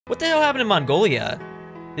What the hell happened in Mongolia?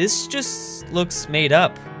 This just looks made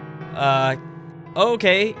up.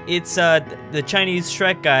 Okay, it's the Chinese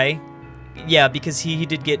Shrek guy. Yeah, because he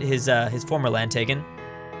did get his former land taken.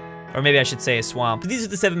 Or maybe I should say a swamp. These are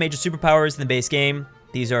the 7 major superpowers in the base game.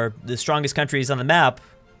 These are the strongest countries on the map.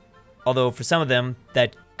 Although for some of them,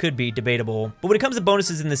 that could be debatable. But when it comes to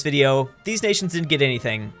bonuses in this video, these nations didn't get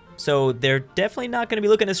anything. So they're definitely not going to be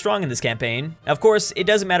looking as strong in this campaign. Now, of course, it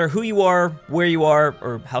doesn't matter who you are, where you are,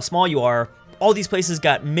 or how small you are. All these places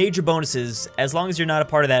got major bonuses as long as you're not a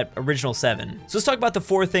part of that original 7. So let's talk about the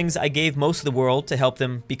 4 things I gave most of the world to help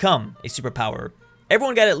them become a superpower.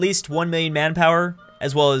 Everyone got at least 1 million manpower,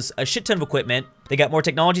 as well as a shit ton of equipment. They got more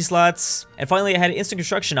technology slots, and finally I had instant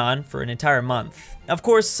construction on for an entire month. Now, of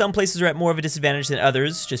course, some places are at more of a disadvantage than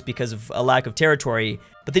others just because of a lack of territory,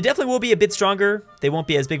 but they definitely will be a bit stronger. They won't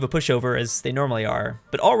be as big of a pushover as they normally are.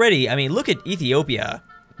 But already, I mean, look at Ethiopia.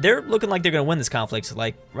 They're looking like they're going to win this conflict,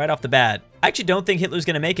 like, right off the bat. I actually don't think Hitler's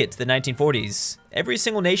going to make it to the 1940s. Every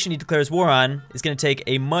single nation he declares war on is going to take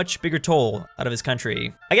a much bigger toll out of his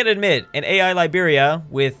country. I gotta admit, an AI Liberia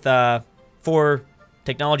with 4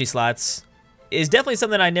 technology slots is definitely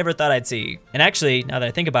something I never thought I'd see. And actually, now that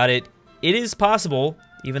I think about it, it is possible,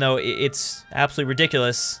 even though it's absolutely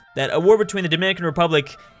ridiculous, that a war between the Dominican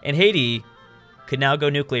Republic and Haiti could now go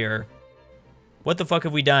nuclear. What the fuck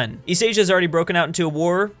have we done? East Asia has already broken out into a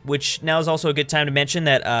war, which now is also a good time to mention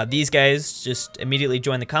that these guys just immediately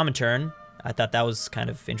joined the Comintern. I thought that was kind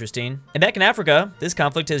of interesting. And back in Africa, this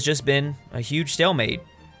conflict has just been a huge stalemate.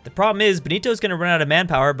 The problem is Benito's gonna run out of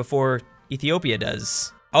manpower before Ethiopia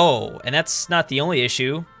does. Oh, and that's not the only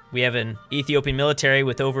issue. We have an Ethiopian military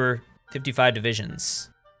with over 55 divisions.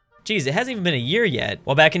 Geez, it hasn't even been a year yet.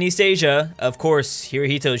 While back in East Asia, of course,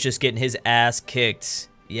 Hirohito's just getting his ass kicked.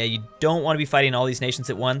 Yeah, you don't want to be fighting all these nations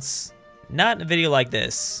at once. Not in a video like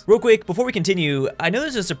this. Real quick, before we continue, I know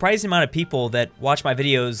there's a surprising amount of people that watch my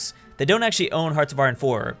videos that don't actually own Hearts of Iron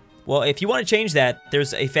 4. Well, if you want to change that,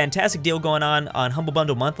 there's a fantastic deal going on Humble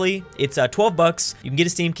Bundle Monthly. It's 12 bucks. You can get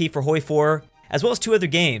a Steam key for HOI4, as well as 2 other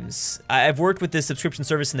games. I've worked with this subscription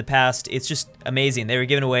service in the past. It's just amazing. They were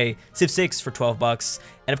giving away Civ 6 for 12 bucks.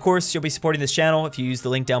 And of course, you'll be supporting this channel if you use the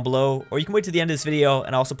link down below, or you can wait to the end of this video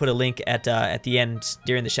and also put a link at the end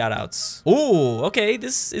during the shoutouts. Ooh, okay,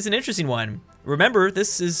 this is an interesting one. Remember,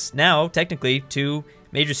 this is now technically 2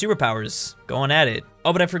 major superpowers going at it.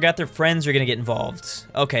 Oh, but I forgot their friends are gonna get involved.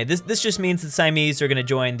 Okay, this just means the Siamese are gonna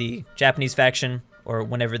join the Japanese faction, or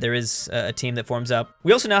whenever there is a team that forms up.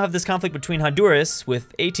 We also now have this conflict between Honduras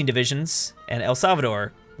with 18 divisions and El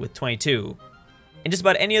Salvador with 22. In just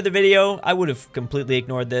about any other video, I would have completely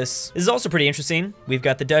ignored this. This is also pretty interesting. We've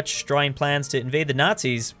got the Dutch drawing plans to invade the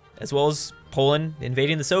Nazis, as well as Poland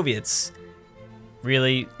invading the Soviets.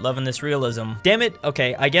 Really loving this realism. Damn it,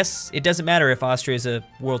 okay, I guess it doesn't matter if Austria is a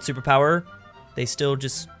world superpower. They still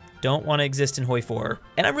just don't want to exist in HOI4.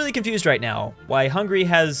 And I'm really confused right now why Hungary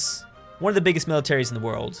has one of the biggest militaries in the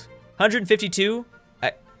world. 152?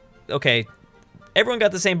 Okay, everyone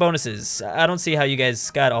got the same bonuses. I don't see how you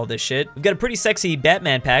guys got all this shit. We've got a pretty sexy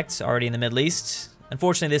Batman pact already in the Middle East.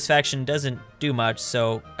 Unfortunately, this faction doesn't do much,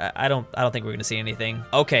 so I don't think we're gonna see anything.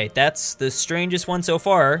 Okay, that's the strangest one so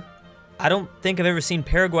far. I don't think I've ever seen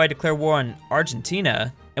Paraguay declare war on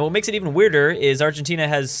Argentina. And what makes it even weirder is Argentina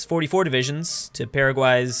has 44 divisions to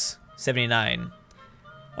Paraguay's 79.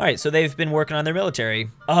 Alright, so they've been working on their military.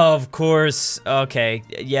 Of course, okay,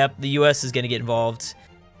 yep, the US is gonna get involved.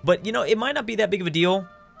 But, you know, it might not be that big of a deal.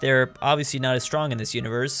 They're obviously not as strong in this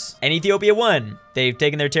universe. And Ethiopia won. They've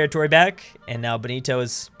taken their territory back, and now Benito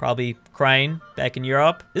is probably crying back in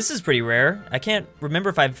Europe. This is pretty rare. I can't remember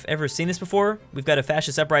if I've ever seen this before. We've got a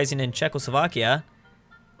fascist uprising in Czechoslovakia.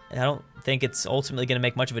 I don't think it's ultimately going to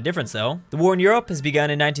make much of a difference, though. The war in Europe has begun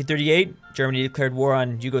in 1938. Germany declared war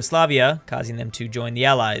on Yugoslavia, causing them to join the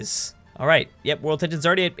Allies. Alright, yep, world tension's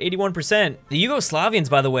already at 81%. The Yugoslavians,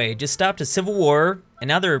 by the way, just stopped a civil war, and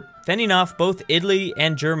now they're fending off both Italy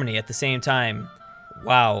and Germany at the same time.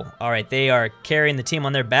 Wow, alright, they are carrying the team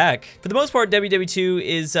on their back. For the most part, WW2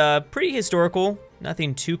 is pretty historical.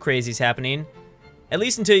 Nothing too crazy is happening. At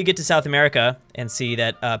least until you get to South America and see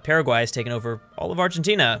that Paraguay has taken over all of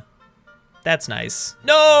Argentina. That's nice.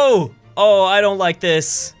 No! Oh, I don't like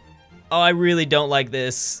this. Oh, I really don't like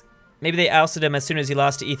this. Maybe they ousted him as soon as he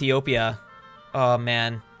lost to Ethiopia. Oh,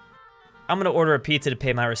 man. I'm gonna order a pizza to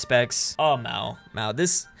pay my respects. Oh, Mao.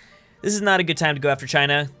 This is not a good time to go after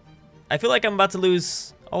China. I feel like I'm about to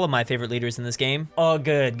lose all of my favorite leaders in this game. Oh,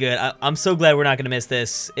 good. I'm so glad we're not gonna miss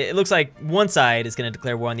this. It looks like one side is gonna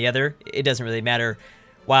declare war on the other. It doesn't really matter.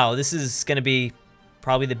 Wow, this is gonna be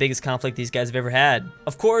probably the biggest conflict these guys have ever had.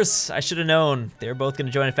 Of course, I should have known. They're both going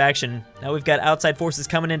to join a faction. Now we've got outside forces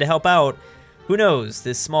coming in to help out. Who knows?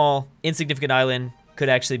 This small, insignificant island could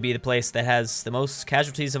actually be the place that has the most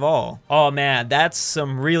casualties of all. Oh man, that's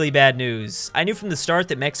some really bad news. I knew from the start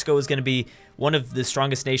that Mexico was going to be one of the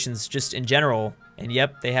strongest nations just in general. And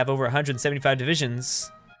yep, they have over 175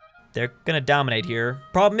 divisions. They're going to dominate here.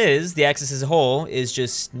 Problem is, the Axis as a whole is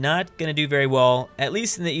just not going to do very well, at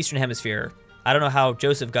least in the Eastern Hemisphere. I don't know how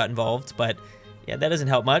Joseph got involved, but yeah, that doesn't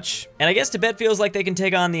help much. And I guess Tibet feels like they can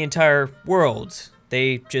take on the entire world.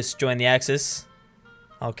 They just joined the Axis.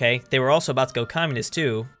 Okay, they were also about to go communist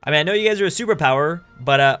too. I mean, I know you guys are a superpower,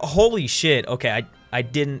 but holy shit. Okay, I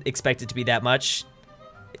didn't expect it to be that much.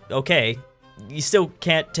 Okay, you still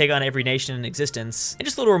can't take on every nation in existence. And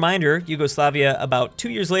just a little reminder, Yugoslavia, about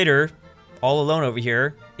 2 years later, all alone over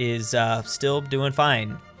here, is still doing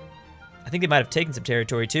fine. I think they might have taken some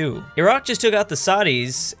territory too. Iraq just took out the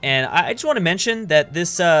Saudis, and I just want to mention that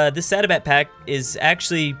this Sadabat Pact is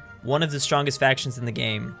actually one of the strongest factions in the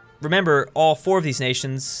game. Remember, all 4 of these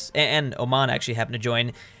nations, and Oman actually happened to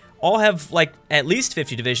join, all have like at least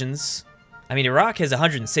 50 divisions. I mean, Iraq has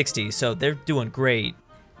 160, so they're doing great.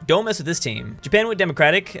 Don't mess with this team. Japan went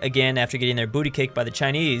democratic, again after getting their booty kicked by the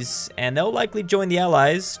Chinese, and they'll likely join the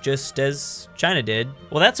Allies, just as China did.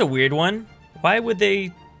 Well, that's a weird one. Why would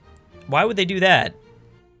they do that?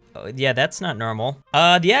 Yeah, that's not normal.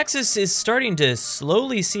 The Axis is starting to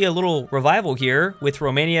slowly see a little revival here, with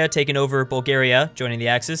Romania taking over Bulgaria, joining the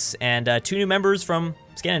Axis, and 2 new members from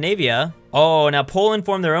Scandinavia. Oh, now Poland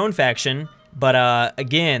formed their own faction, but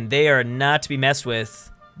again, they are not to be messed with.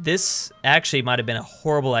 This actually might have been a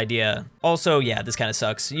horrible idea. Also, yeah, this kind of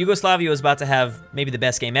sucks. Yugoslavia was about to have maybe the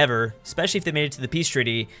best game ever, especially if they made it to the peace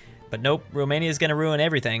treaty. But nope, Romania is going to ruin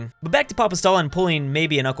everything. But back to Papa Stalin pulling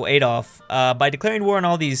maybe an Uncle Adolf. By declaring war on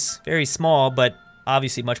all these very small, but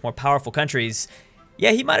obviously much more powerful countries,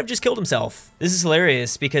 yeah, he might have just killed himself. This is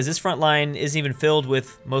hilarious because this front line isn't even filled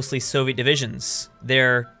with mostly Soviet divisions.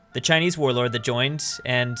 They're the Chinese warlord that joined,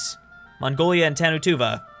 and Mongolia and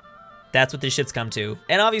Tanutuva. That's what this shit's come to.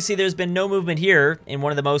 And obviously there's been no movement here in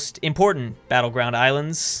one of the most important battleground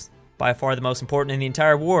islands. By far the most important in the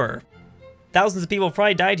entire war. Thousands of people have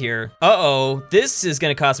probably died here. Uh-oh, this is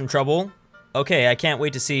gonna cause some trouble. Okay, I can't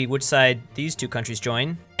wait to see which side these 2 countries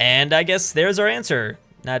join. And I guess there's our answer.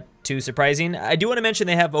 Not too surprising. I do want to mention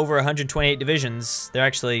they have over 128 divisions. They're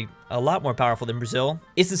actually a lot more powerful than Brazil.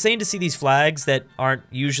 It's insane to see these flags that aren't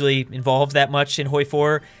usually involved that much in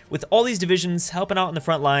HOI4. With all these divisions helping out in the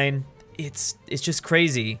front line, it's just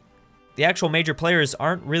crazy. The actual major players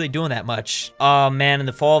aren't really doing that much. Oh man, in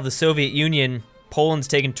the fall of the Soviet Union, Poland's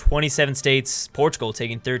taken 27 states, Portugal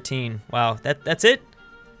taking 13. Wow, that's it?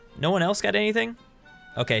 No one else got anything?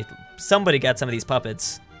 Okay, somebody got some of these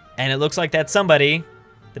puppets. And it looks like that somebody,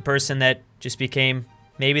 the person that just became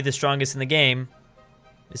maybe the strongest in the game,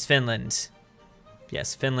 is Finland.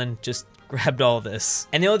 Yes, Finland just grabbed all of this.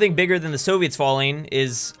 And the only thing bigger than the Soviets falling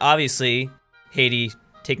is obviously Haiti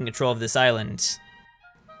taking control of this island.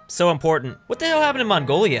 So important. What the hell happened to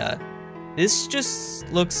Mongolia? This just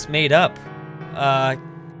looks made up.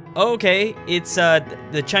 Okay, it's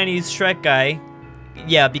the Chinese Shrek guy.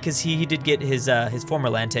 Yeah, because he did get his former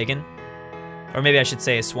land taken. Or maybe I should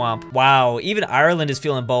say a swamp. Wow, even Ireland is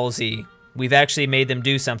feeling ballsy. We've actually made them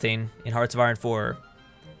do something in Hearts of Iron 4.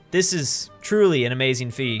 This is truly an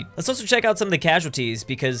amazing feat. Let's also check out some of the casualties,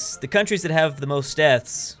 because the countries that have the most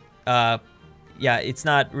deaths, yeah, it's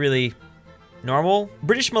not really normal.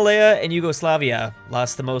 British Malaya and Yugoslavia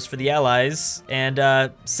lost the most for the Allies,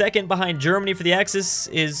 and second behind Germany for the Axis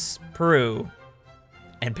is Peru.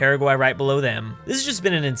 And Paraguay right below them. This has just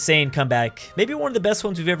been an insane comeback. Maybe one of the best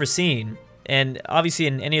ones we've ever seen. And obviously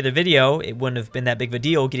in any other video, it wouldn't have been that big of a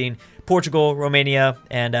deal getting Portugal, Romania,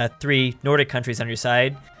 and 3 Nordic countries on your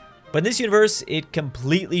side. But in this universe, it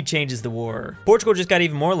completely changes the war. Portugal just got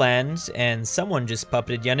even more land, and someone just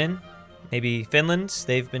puppeted Yunnan. Maybe Finland,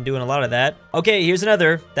 they've been doing a lot of that. Okay, here's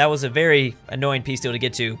another. That was a very annoying peace deal to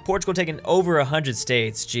get to. Portugal taking over 100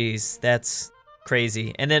 states. Jeez, that's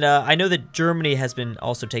crazy. And then I know that Germany has been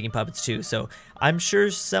also taking puppets too, so I'm sure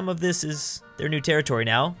some of this is their new territory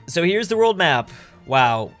now. So here's the world map.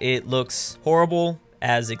 Wow, it looks horrible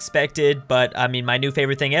as expected, but I mean, my new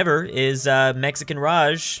favorite thing ever is Mexican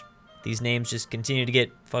Raj. These names just continue to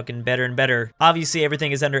get fucking better and better. Obviously,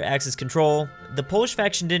 everything is under Axis control. The Polish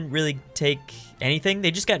faction didn't really take anything. They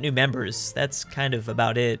just got new members. That's kind of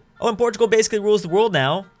about it. Oh, and Portugal basically rules the world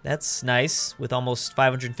now. That's nice, with almost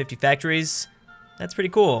 550 factories. That's pretty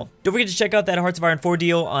cool. Don't forget to check out that Hearts of Iron 4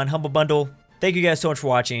 deal on Humble Bundle. Thank you guys so much for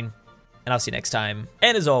watching. and I'll see you next time.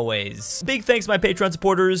 And as always, big thanks to my Patreon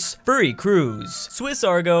supporters, Furry Cruz, Swiss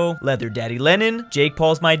Argo, Leather Daddy Lennon, Jake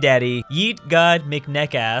Paul's My Daddy, Yeet God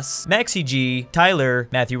McNeckass, Maxi G, Tyler,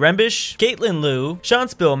 Matthew Rembish, Caitlin Liu, Sean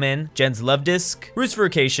Spillman, Jen's Love Disc,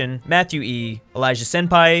 Roosfurication, Matthew E, Elijah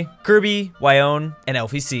Senpai, Kirby, Wyone, and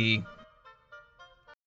Elfie C.